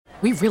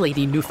we really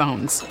need new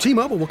phones.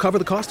 T-Mobile will cover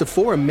the cost of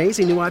 4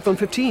 amazing new iPhone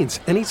 15s,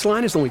 and each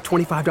line is only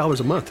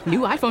 $25 a month. New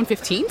iPhone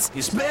 15s?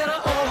 It's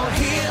better over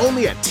here.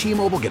 Only at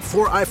T-Mobile, get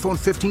 4 iPhone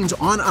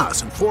 15s on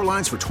us and 4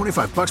 lines for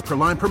 $25 per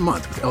line per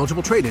month with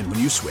eligible trade-in when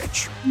you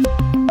switch.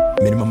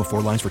 Minimum of 4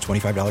 lines for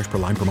 $25 per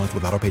line per month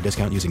with autopay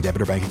discount using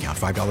debit or bank account.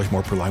 $5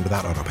 more per line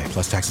without autopay,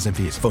 plus taxes and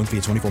fees. Phone fee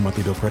at 24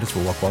 monthly bill credits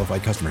for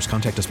well-qualified customers.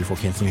 Contact us before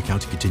canceling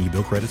account to continue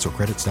bill credits or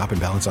credit stop and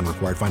balance on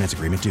required finance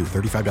agreement due.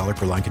 $35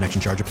 per line connection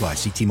charge applies.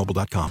 See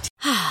T-Mobile.com.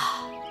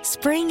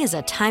 Spring is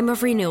a time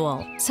of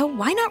renewal, so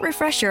why not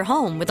refresh your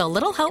home with a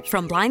little help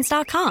from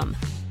Blinds.com?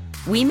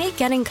 We make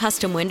getting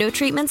custom window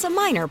treatments a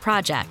minor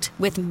project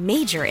with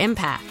major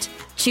impact.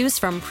 Choose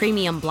from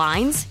premium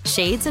blinds,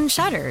 shades, and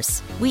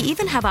shutters. We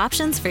even have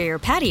options for your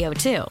patio,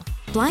 too.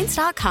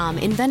 Blinds.com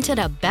invented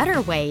a better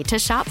way to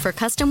shop for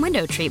custom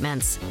window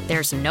treatments.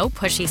 There's no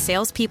pushy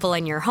salespeople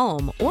in your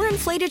home or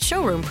inflated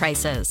showroom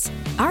prices.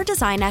 Our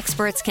design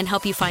experts can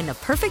help you find the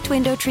perfect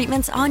window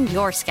treatments on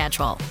your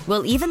schedule.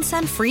 We'll even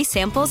send free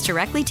samples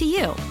directly to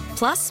you.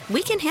 Plus,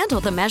 we can handle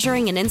the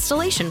measuring and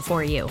installation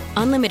for you.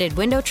 Unlimited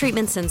window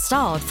treatments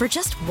installed for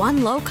just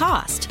one low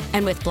cost.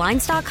 And with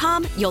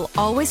Blinds.com, you'll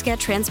always get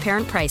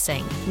transparent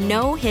pricing.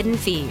 No hidden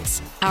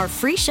fees. Our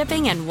free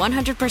shipping and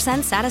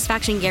 100%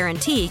 satisfaction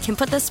guarantee can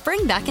put the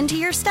spring back into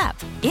your step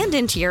and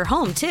into your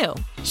home, too.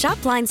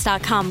 Shop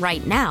Blinds.com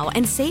right now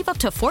and save up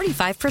to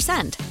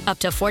 45%. Up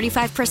to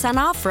 45%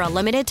 off for a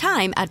limited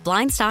time at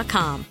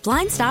Blinds.com.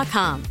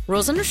 Blinds.com.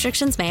 Rules and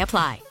restrictions may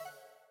apply.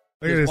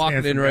 Just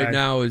walking in right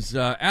now is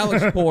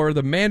Alex Poor,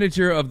 the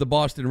manager of the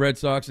Boston Red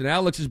Sox. And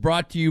Alex is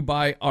brought to you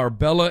by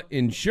Arbella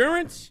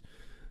Insurance.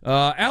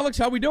 Alex,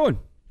 how we doing?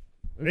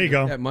 There you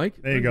go. That Mike?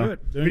 There you go.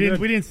 We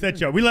didn't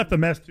set you up. We left a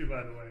mess too,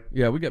 by the way.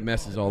 Yeah, we got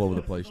messes all over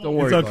the place. Don't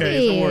worry It's okay.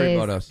 about it. Don't worry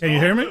about us. Can you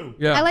hear me?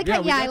 Yeah. I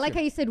like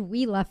how you said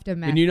we left a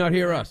mess. Can you not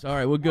hear us? All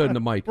right, we're good in the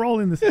mic. We're all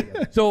in this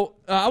together. So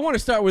I want to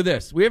start with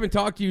this. We haven't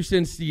talked to you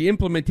since the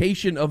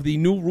implementation of the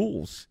new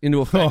rules into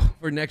effect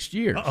for next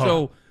year.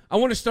 So I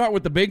want to start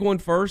with the big one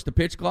first, the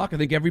pitch clock. I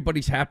think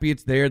everybody's happy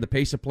it's there. The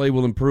pace of play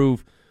will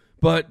improve.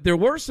 But there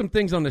were some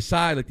things on the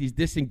side, like these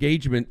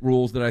disengagement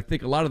rules, that I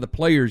think a lot of the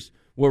players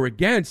were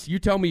against. You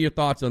tell me your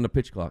thoughts on the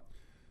pitch clock.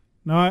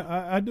 No,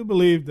 I do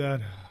believe that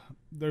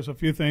there's a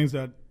few things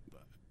that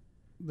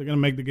they're going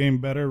to make the game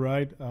better,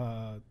 right,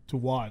 to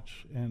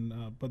watch.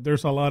 But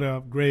there's a lot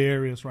of gray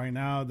areas right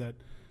now that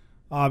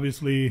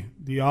obviously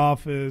the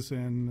office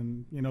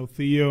and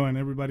Theo and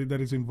everybody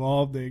that is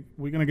involved,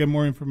 we're going to get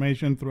more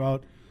information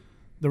throughout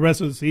the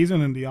rest of the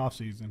season and the off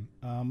season.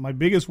 My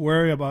biggest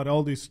worry about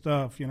all this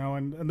stuff,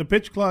 and the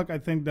pitch clock, I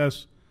think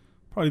that's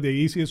probably the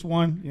easiest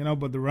one,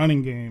 but the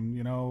running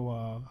game,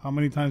 how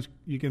many times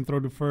you can throw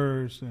to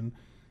first and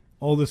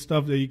all the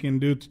stuff that you can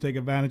do to take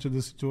advantage of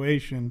the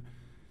situation.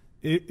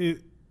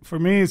 It for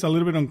me, it's a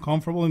little bit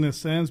uncomfortable in a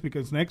sense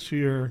because next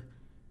year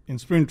in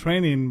spring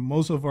training,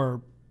 most of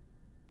our,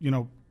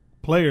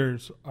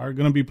 players are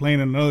going to be playing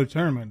another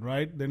tournament,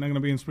 right? They're not going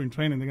to be in spring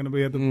training. They're going to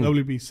be at the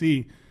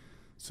WBC.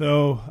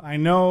 So I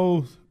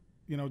know,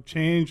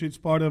 change is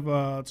part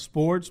of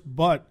sports,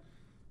 but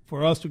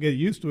for us to get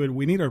used to it,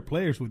 we need our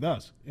players with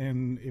us.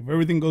 And if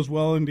everything goes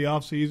well in the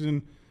off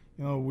season,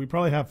 we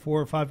probably have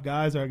 4 or 5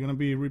 guys that are going to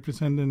be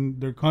representing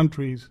their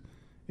countries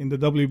in the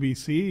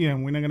WBC,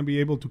 and we're not going to be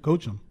able to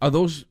coach them. Are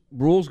those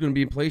rules going to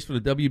be in place for the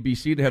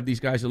WBC to have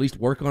these guys at least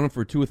work on them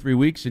for 2 or 3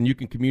 weeks, and you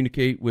can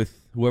communicate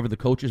with whoever the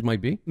coaches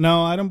might be?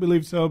 No, I don't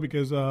believe so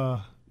because,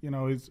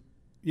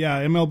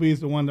 MLB is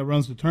the one that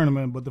runs the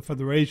tournament, but the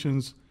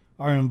federations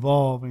are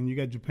involved, and you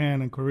got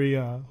Japan and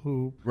Korea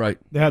who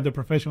they have the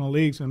professional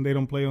leagues, and they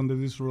don't play under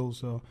these rules.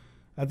 So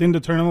I think the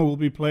tournament will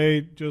be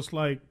played just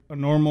like a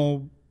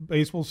normal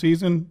baseball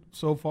season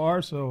so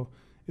far. So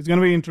it's going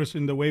to be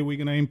interesting the way we're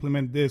going to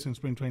implement this in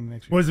spring training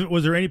next year.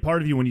 Was there any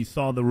part of you when you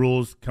saw the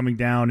rules coming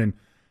down and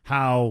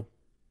how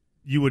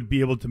you would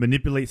be able to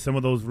manipulate some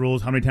of those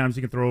rules? How many times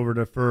you can throw over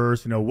to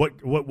first?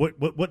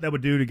 What that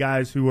would do to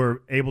guys who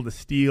are able to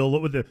steal?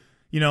 What would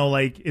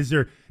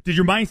did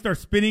your mind start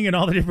spinning in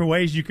all the different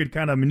ways you could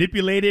kind of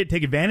manipulate it,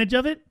 take advantage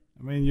of it?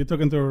 I mean, you're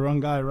talking to the wrong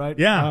guy, right?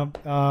 Yeah.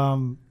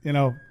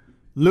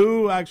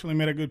 Lou actually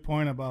made a good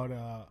point about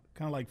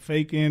kind of like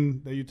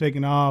faking that you're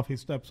taking off. He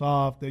steps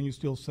off, then you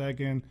steal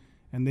second,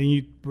 and then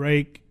you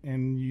break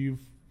and you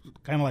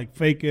kind of like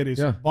fake it.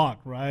 It's a balk,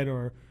 right?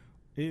 Or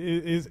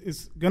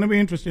it's going to be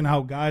interesting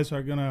how guys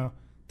are going to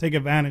take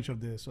advantage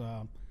of this.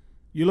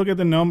 You look at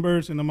the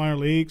numbers in the minor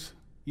leagues.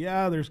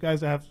 Yeah, there's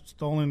guys that have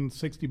stolen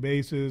 60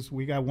 bases.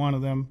 We got one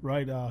of them,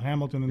 right?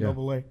 Hamilton in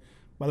AA.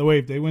 By the way,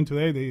 if they win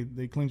today,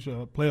 they clinch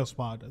a playoff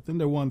spot. I think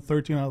they won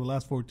 13 out of the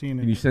last 14.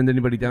 Can you send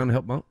anybody down to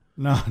help them out?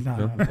 No.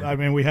 I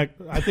mean,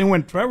 I think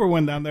when Trevor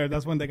went down there,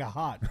 that's when they got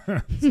hot.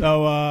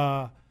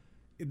 So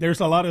there's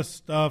a lot of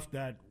stuff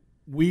that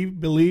we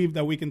believe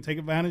that we can take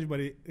advantage, but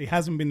it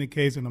hasn't been the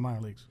case in the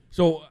minor leagues.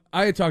 So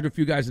I had talked to a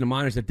few guys in the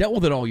minors that dealt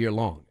with it all year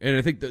long, and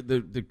I think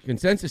the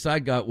consensus I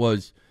got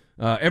was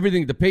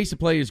Everything, the pace of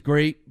play is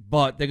great,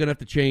 but they're going to have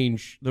to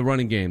change the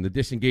running game, the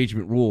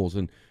disengagement rules,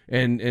 and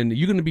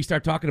you're going to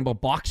start talking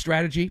about box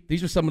strategy.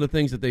 These are some of the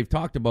things that they've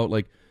talked about.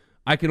 Like,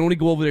 I can only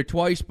go over there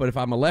twice, but if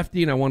I'm a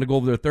lefty and I want to go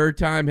over there a third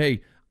time,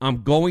 hey,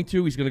 I'm going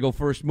to. He's going to go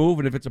first move,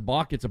 and if it's a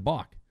balk, it's a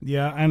balk.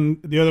 Yeah, and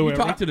the other way You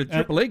around. talk to the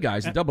AAA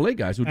guys and AA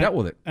guys who dealt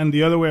with it. And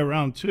the other way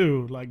around,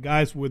 too, like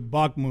guys with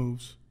balk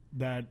moves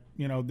that,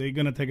 they're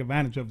going to take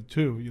advantage of it,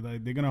 too.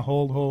 They're going to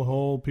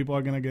hold. People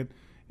are going to get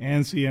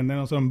antsy, and then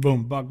all of a sudden,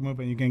 boom, balk move,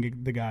 and you can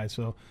get the guy.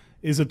 So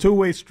it's a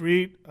two-way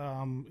street.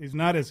 It's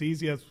not as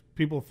easy as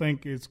people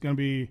think it's going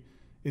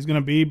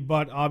to be,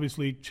 but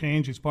obviously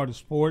change is part of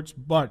sports.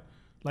 But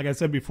like I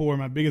said before,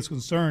 my biggest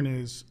concern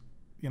is,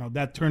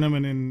 that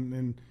tournament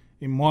in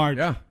March.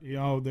 Yeah.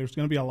 There's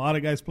going to be a lot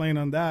of guys playing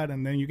on that,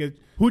 and then you get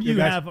who do you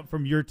have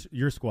from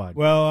your squad?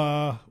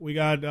 Well, we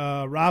got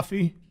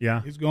Rafi.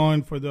 Yeah, he's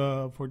going for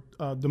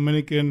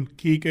Dominican.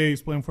 Kike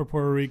is playing for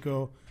Puerto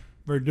Rico.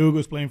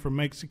 Verdugo's playing for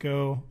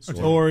Mexico.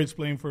 Torres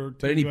playing for.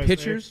 But any USA.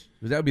 pitchers?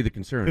 Because that would be the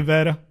concern.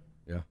 Pivetta.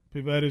 Yeah.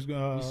 Pivetta's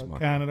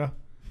Canada.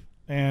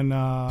 And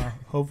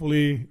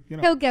hopefully,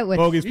 he'll get with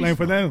Bogey's playing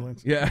for the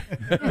Netherlands. Yeah.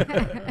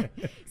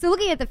 So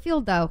looking at the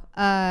field, though,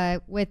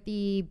 with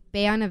the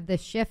ban of the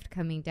shift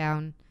coming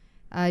down,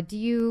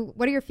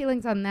 what are your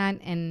feelings on that?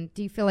 And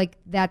do you feel like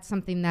that's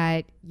something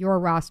that your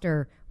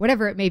roster,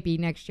 whatever it may be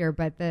next year,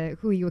 but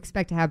who you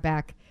expect to have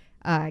back,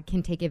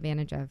 can take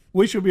advantage of?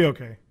 We should be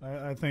okay.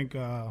 I think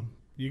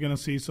you're going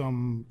to see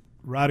some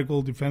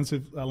radical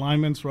defensive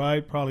alignments,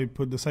 right? Probably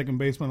put the second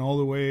baseman all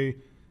the way,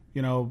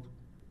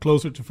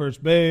 closer to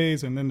first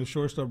base, and then the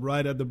shortstop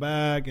right at the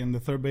back, and the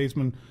third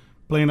baseman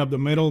playing up the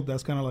middle.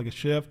 That's kind of like a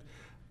shift.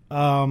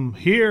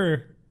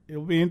 Here,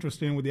 it'll be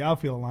interesting with the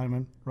outfield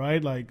alignment,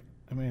 right?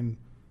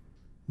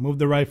 Move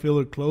the right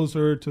fielder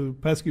closer to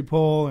pesky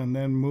pole, and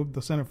then move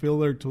the center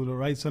fielder to the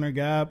right center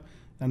gap,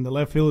 and the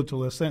left fielder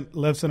to the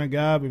left center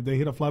gap. If they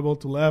hit a fly ball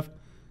to left,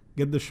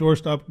 get the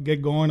shortstop,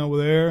 get going over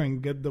there,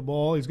 and get the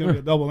ball. He's going to be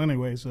a double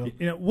anyway. So,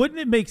 wouldn't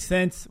it make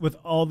sense with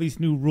all these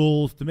new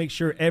rules to make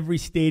sure every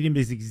stadium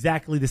is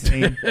exactly the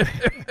same?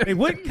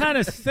 What kind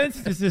of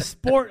sense does this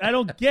sport? I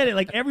don't get it.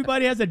 Like,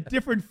 everybody has a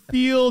different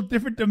field,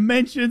 different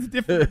dimensions,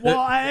 different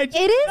wall. It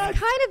is kind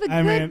of a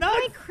good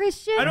point,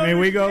 Christian.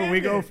 We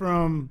go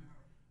from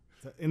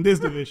in this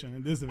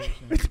division.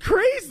 It's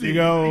crazy. You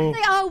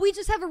go. We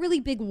just have a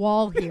really big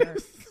wall here.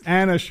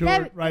 And a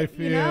short right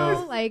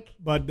field,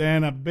 but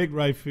then a big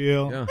right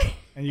field. Yeah.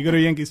 And you go to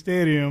Yankee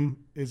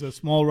Stadium, it's a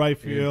small right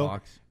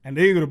field. And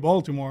then you go to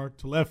Baltimore,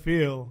 to left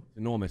field.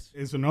 Enormous.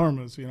 It's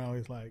enormous.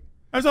 It's like.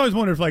 I was always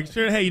wondering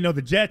if,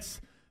 the Jets,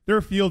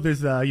 their field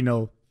is,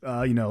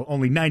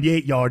 only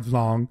 98 yards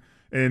long,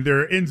 and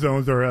their end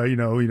zones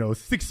are,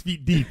 6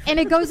 feet deep. And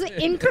it goes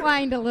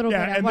inclined a little bit.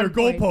 Yeah, and their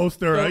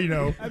goalposts are,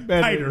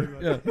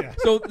 tighter. Yeah.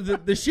 So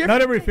the shift.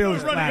 Not every field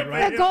is flat,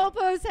 right? The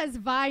goalpost has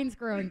vines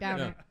growing down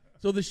it.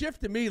 So the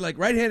shift to me, like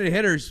right-handed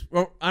hitters,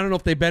 well, I don't know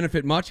if they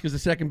benefit much because the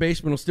second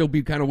baseman will still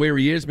be kind of where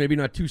he is, maybe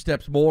not 2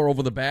 steps more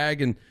over the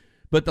bag.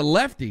 But the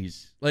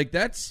lefties,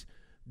 that's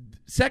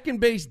second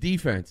base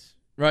defense,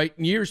 right?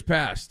 In years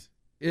past,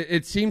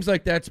 it seems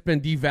like that's been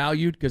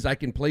devalued because I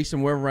can place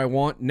him wherever I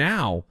want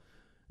now.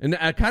 And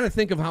I kind of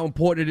think of how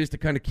important it is to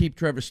kind of keep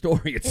Trevor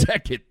Story at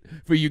second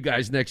for you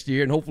guys next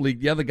year, and hopefully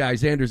the other guy,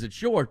 Xander's at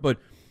short. But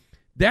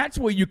that's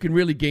where you can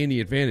really gain the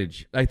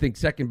advantage, I think,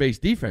 second base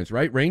defense,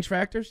 right? Range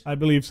factors? I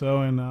believe so,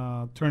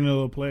 and turning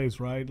little plays,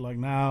 right? Like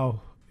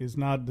now, it's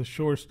not the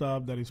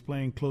shortstop that is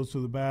playing close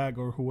to the bag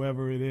or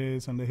whoever it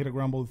is, and they hit a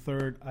ground ball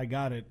third, I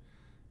got it.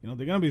 They're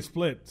going to be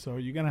split, so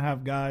you're going to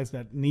have guys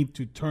that need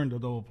to turn the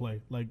double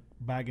play, like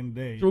back in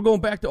the day. So we're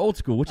going back to old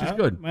school, which is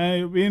good. Man,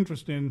 it'll be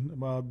interesting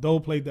about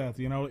double play depth.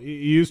 It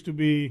used to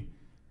be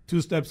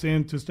 2 steps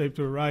in, 2 steps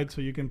to the right, so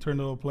you can turn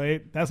the double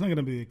play. That's not going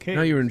to be the case.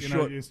 Now you're in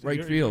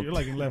right field. You're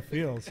like in left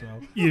field.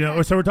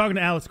 So so we're talking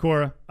to Alex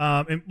Cora,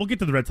 and we'll get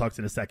to the Red Sox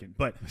in a second.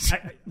 But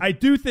I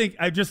do think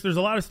there's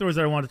a lot of stories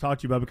that I want to talk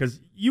to you about because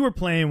you were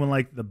playing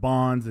when the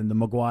Bonds and the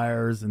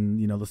Maguires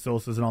and the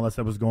Sosas and all that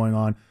stuff was going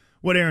on.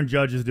 What Aaron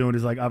Judge is doing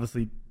is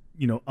obviously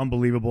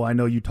unbelievable. I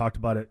know you talked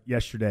about it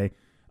yesterday.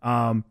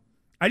 I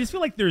just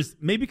feel like there's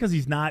maybe because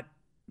he's not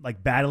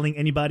battling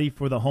anybody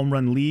for the home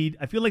run lead.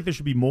 I feel like there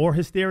should be more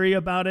hysteria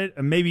about it,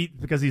 and maybe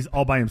because he's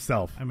all by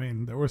himself. I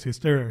mean, there was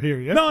hysteria here.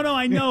 Yeah. No,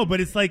 I know,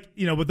 but it's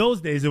with those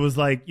days, it was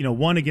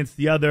one against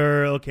the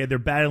other. Okay, they're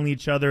battling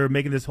each other,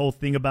 making this whole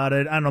thing about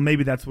it. I don't know,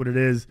 maybe that's what it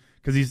is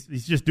because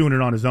he's just doing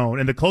it on his own.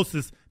 And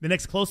the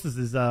next closest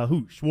is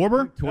who?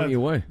 Schwarber? 20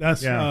 away.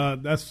 That's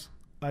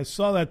I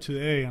saw that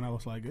today, and I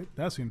was like,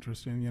 that's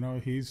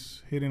interesting.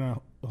 He's hitting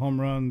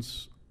home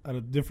runs at a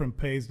different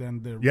pace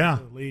than the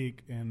rest of the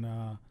league, and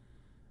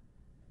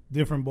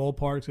different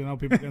ballparks.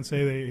 People can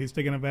say that he's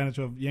taking advantage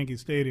of Yankee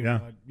Stadium. Yeah.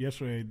 But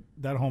yesterday,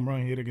 that home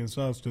run he hit against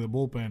us to the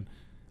bullpen,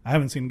 I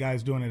haven't seen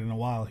guys doing it in a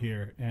while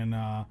here. And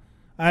I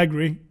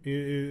agree.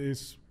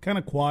 It's kind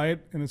of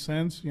quiet in a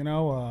sense.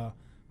 People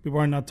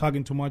are not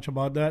talking too much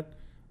about that.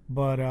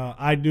 But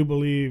I do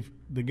believe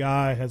the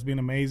guy has been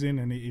amazing.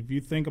 And if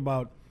you think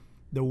about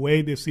the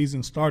way this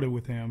season started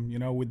with him,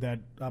 with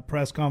that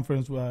press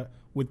conference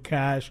with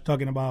Cash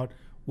talking about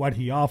what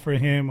he offered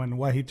him and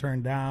what he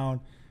turned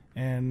down.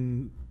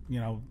 And,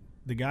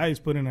 the guy is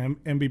putting an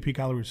MVP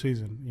caliber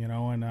season,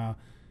 and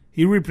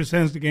he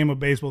represents the game of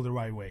baseball the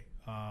right way.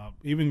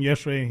 Even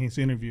yesterday in his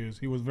interviews,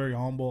 he was very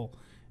humble.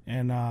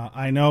 And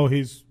I know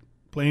he's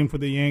playing for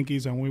the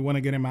Yankees and we want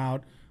to get him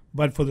out.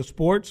 But for the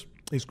sports,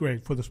 it's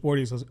great. For the sport,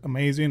 he's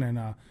amazing. And,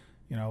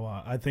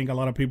 I think a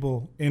lot of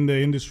people in the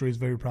industry is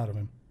very proud of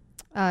him.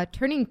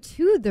 Turning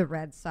to the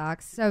Red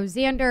Sox, so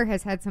Xander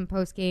has had some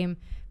post-game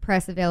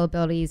press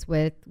availabilities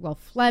with,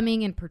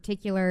 Fleming in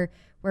particular,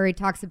 where he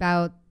talks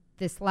about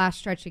this last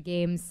stretch of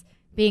games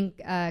being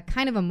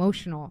kind of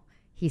emotional,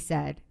 he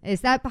said.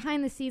 Is that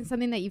behind the scenes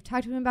something that you've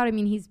talked to him about? I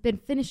mean, he's been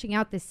finishing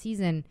out this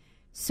season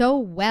so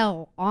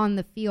well on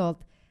the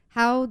field.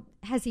 How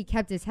has he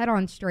kept his head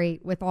on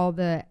straight with all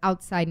the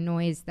outside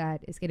noise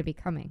that is going to be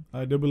coming?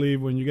 I do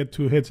believe when you get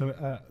two hits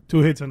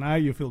a night,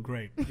 you feel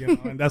great,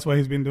 and that's what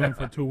he's been doing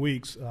for 2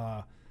 weeks.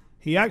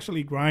 He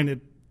actually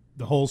grinded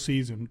the whole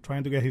season,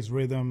 trying to get his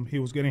rhythm. He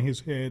was getting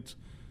his hits.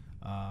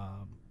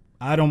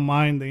 I don't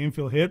mind the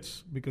infield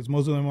hits because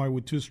most of them are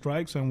with 2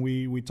 strikes, and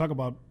we talk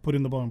about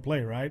putting the ball in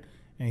play, right?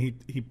 And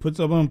he puts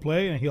the ball in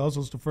play, and he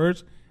also goes to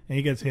first, and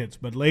he gets hits.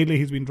 But lately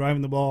he's been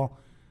driving the ball.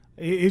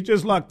 He's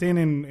just locked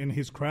in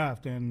his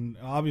craft, and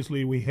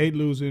obviously we hate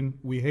losing.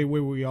 We hate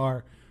where we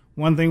are.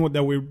 One thing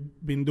that we've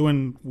been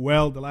doing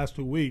well the last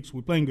 2 weeks,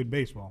 we're playing good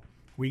baseball.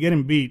 We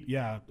getting beat, we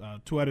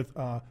got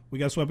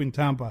swept in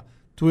Tampa.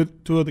 Two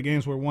of the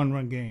games were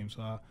 1-run games.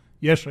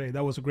 Yesterday,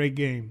 that was a great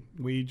game.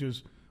 We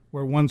just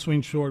were 1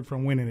 swing short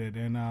from winning it,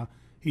 and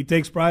he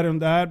takes pride in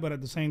that, but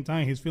at the same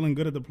time, he's feeling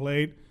good at the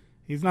plate.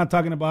 He's not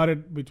talking about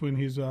it between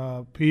his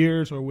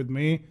peers or with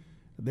me.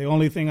 The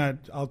only thing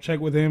I'll check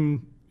with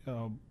him,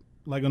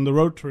 like on the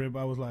road trip,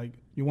 I was like,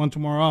 you want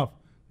tomorrow off?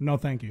 No,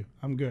 thank you.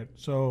 I'm good.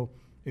 So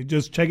it's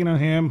just checking on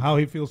him, how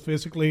he feels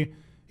physically.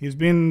 He's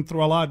been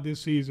through a lot this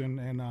season,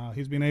 and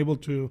he's been able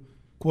to,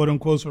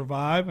 quote-unquote,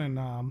 survive, and,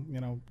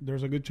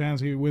 there's a good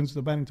chance he wins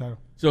the batting title.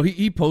 So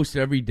he posts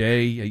every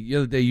day. The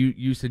other day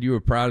you said you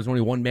were proud. There's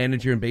only one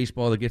manager in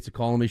baseball that gets to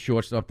call him his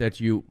shortstop. That's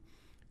you.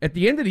 At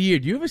the end of the year,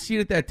 do you have a seat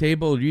at that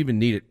table, or do you even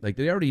need it? Like,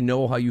 do they already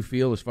know how you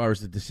feel as far as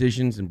the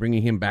decisions and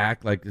bringing him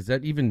back? Like, does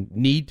that even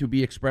need to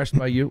be expressed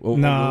by you?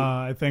 No,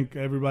 I think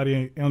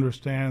everybody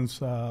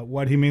understands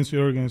what he means to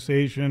the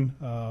organization,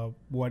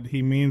 what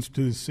he means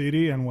to the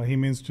city, and what he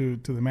means to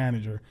the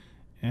manager.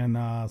 And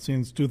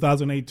since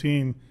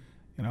 2018,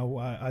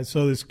 I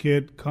saw this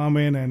kid come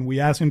in, and we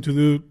asked him to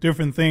do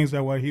different things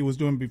than what he was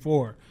doing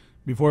before.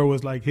 Before it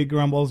was like hit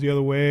ground balls the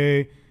other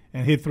way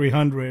and hit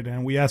 300,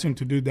 and we asked him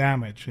to do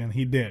damage, and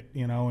he did.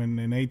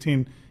 In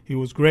 18, he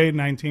was great.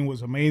 19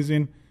 was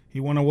amazing. He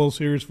won a World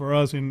Series for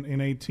us in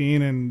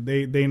 18, and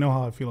they know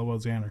how I feel about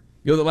Xander.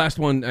 The last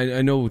one,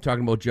 I know we're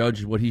talking about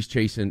Judge, what he's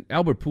chasing.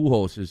 Albert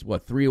Pujols is,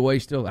 3 away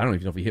still? I don't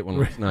even know if he hit one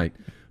last night.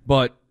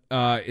 But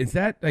is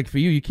that, like, for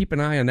you keep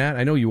an eye on that?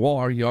 I know you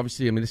are. You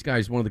obviously, this guy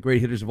is one of the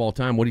great hitters of all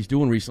time. What he's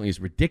doing recently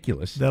is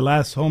ridiculous. The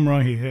last home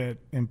run he hit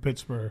in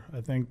Pittsburgh, I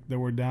think they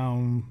were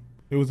down.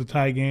 It was a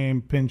tie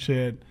game, pinch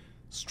hit,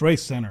 straight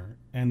center.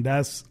 And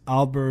that's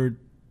Albert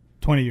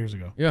 20 years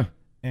ago. Yeah.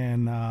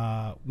 And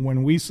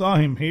when we saw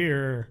him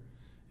here,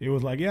 it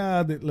was like,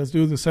 let's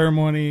do the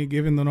ceremony,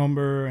 give him the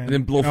number. And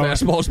then blow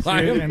fastballs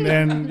by him. And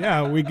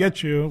then, we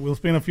get you. We'll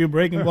spin a few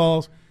breaking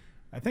balls.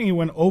 I think he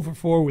went 0 for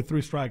 4 with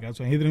 3 strikeouts,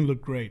 and he didn't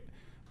look great.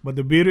 But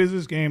the beauty of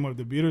this game, or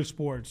the beauty of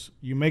sports,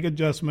 you make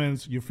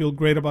adjustments, you feel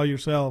great about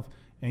yourself,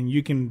 and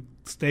you can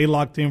stay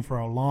locked in for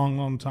a long,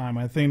 long time.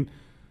 I think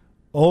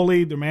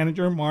Ole, the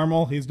manager,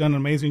 Marmol, he's done an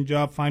amazing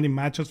job finding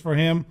matches for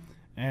him.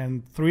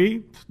 And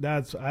 3,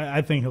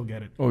 I think he'll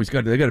get it. Oh,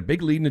 they got a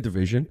big lead in the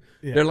division.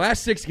 Yeah. Their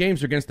last 6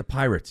 games are against the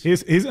Pirates.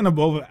 He's an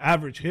above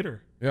average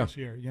hitter this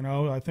year.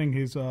 I think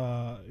he's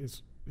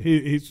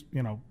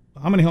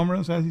how many home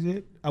runs has he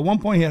hit? At one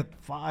point, he had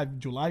 5.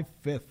 July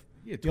 5th.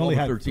 He only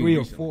had 3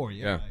 or 4.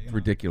 Yeah, it's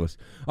ridiculous.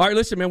 All right,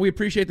 listen, man, we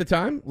appreciate the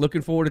time.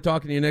 Looking forward to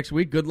talking to you next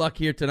week. Good luck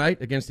here tonight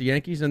against the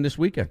Yankees and this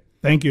weekend.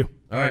 Thank you.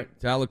 All right.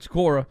 It's Alex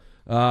Cora,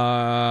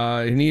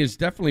 and he is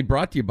definitely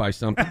brought to you by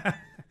something.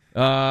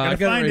 I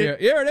got it right here.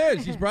 Here it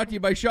is. He's brought to you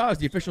by Shaw's,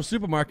 the official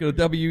supermarket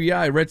of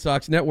WEI Red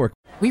Sox Network.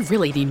 We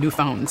really need new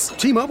phones.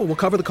 T-Mobile will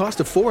cover the cost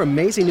of 4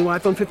 amazing new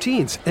iPhone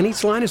 15s, and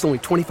each line is only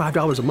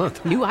 $25 a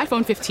month. New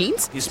iPhone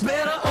 15s? It's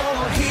better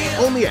over here.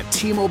 Only at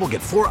T-Mobile,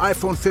 get 4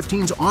 iPhone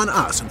 15s on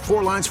us and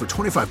 4 lines for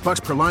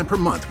 $25 per line per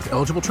month with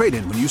eligible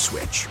trade-in when you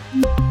switch.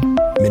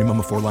 Minimum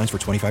of 4 lines for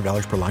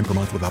 $25 per line per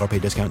month with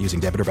autopay discount using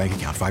debit or bank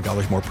account.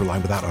 $5 more per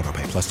line without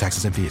autopay, plus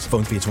taxes and fees.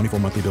 Phone fee at 24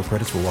 monthly bill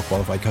credits for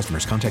well-qualified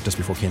customers. Contact us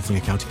before canceling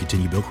account to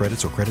continue bill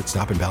credits or credit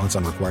stop and balance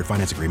on required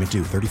finance agreement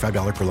due.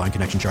 $35 per line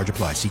connection charge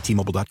applies. See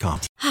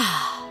T-Mobile.com.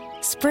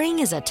 Spring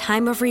is a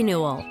time of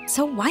renewal,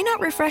 so why not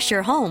refresh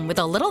your home with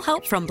a little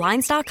help from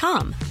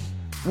Blinds.com?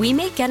 We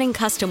make getting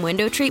custom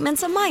window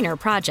treatments a minor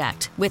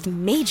project with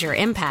major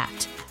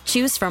impact.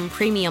 Choose from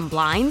premium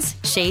blinds,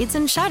 shades,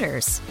 and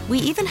shutters. We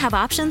even have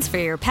options for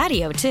your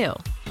patio, too.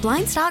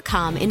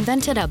 Blinds.com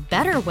invented a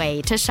better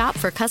way to shop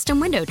for custom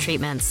window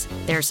treatments.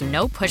 There's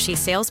no pushy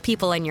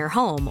salespeople in your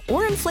home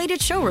or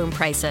inflated showroom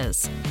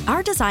prices.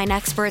 Our design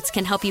experts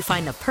can help you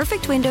find the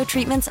perfect window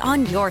treatments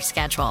on your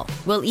schedule.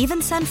 We'll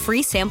even send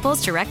free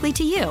samples directly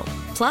to you.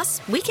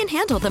 Plus, we can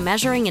handle the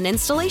measuring and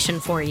installation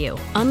for you.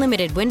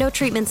 Unlimited window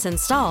treatments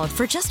installed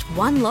for just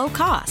one low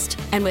cost.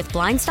 And with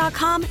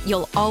Blinds.com,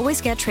 you'll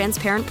always get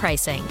transparent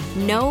pricing.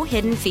 No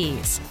hidden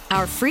fees.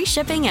 Our free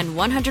shipping and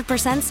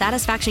 100%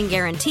 satisfaction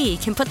guarantee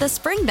can put the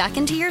spring back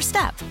into your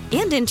step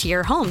and into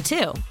your home,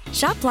 too.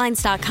 Shop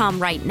Blinds.com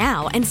right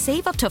now and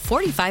save up to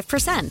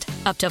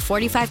 45%. Up to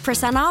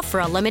 45% off for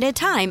a limited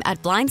time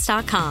at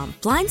Blinds.com.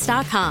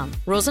 Blinds.com.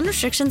 Rules and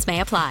restrictions may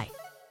apply.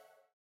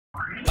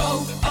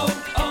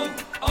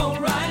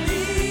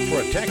 O'Reilly.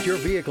 Protect your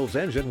vehicle's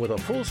engine with a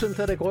full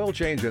synthetic oil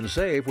change and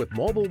save with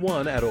Mobil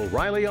 1 at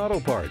O'Reilly Auto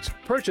Parts.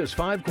 Purchase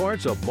 5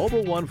 quarts of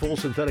Mobil 1 full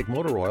synthetic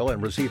motor oil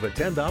and receive a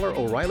 $10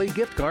 O'Reilly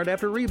gift card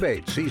after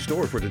rebate. See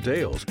store for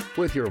details.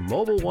 With your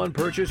Mobil 1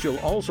 purchase, you'll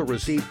also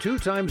receive 2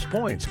 times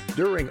points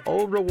during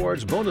O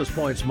Rewards Bonus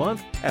Points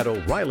Month at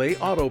O'Reilly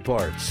Auto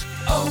Parts.